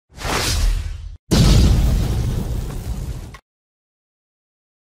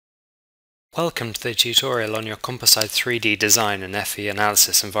Welcome to the tutorial on your CompoSIDE 3D design and FE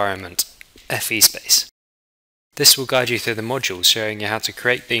analysis environment, FESpace. This will guide you through the modules showing you how to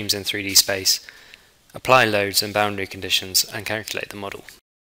create beams in 3D space, apply loads and boundary conditions, and calculate the model.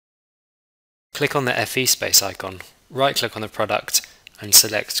 Click on the FESpace icon, right-click on the product, and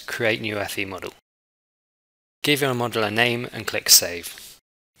select Create New FE Model. Give your model a name and click Save.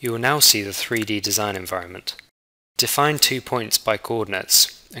 You will now see the 3D design environment. Define 2 points by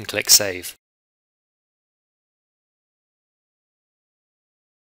coordinates and click Save.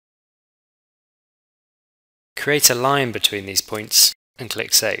 Create a line between these points and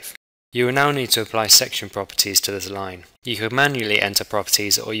click Save. You will now need to apply section properties to this line. You can manually enter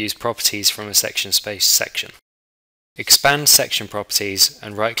properties or use properties from a SECTIONSpace section. Expand section properties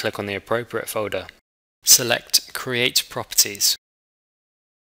and right-click on the appropriate folder. Select Create Properties.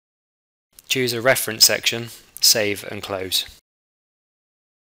 Choose a reference section, save and close.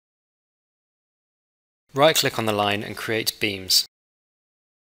 Right-click on the line and create beams.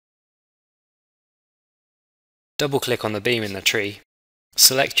 Double-click on the beam in the tree.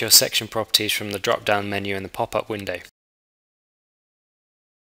 Select your section properties from the drop-down menu in the pop-up window.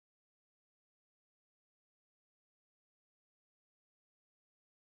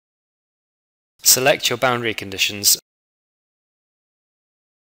 Select your boundary conditions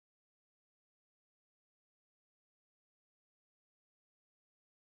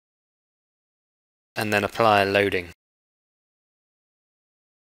and then apply loading.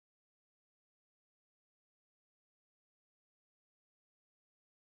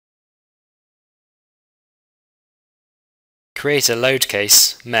 Create a load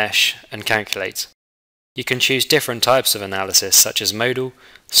case, mesh, and calculate. You can choose different types of analysis such as modal,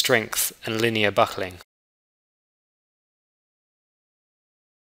 strength, and linear buckling.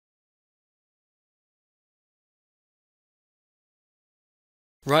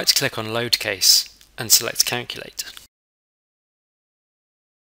 Right-click on Load Case and select Calculate.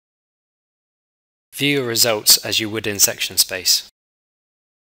 View your results as you would in SECTIONSpace.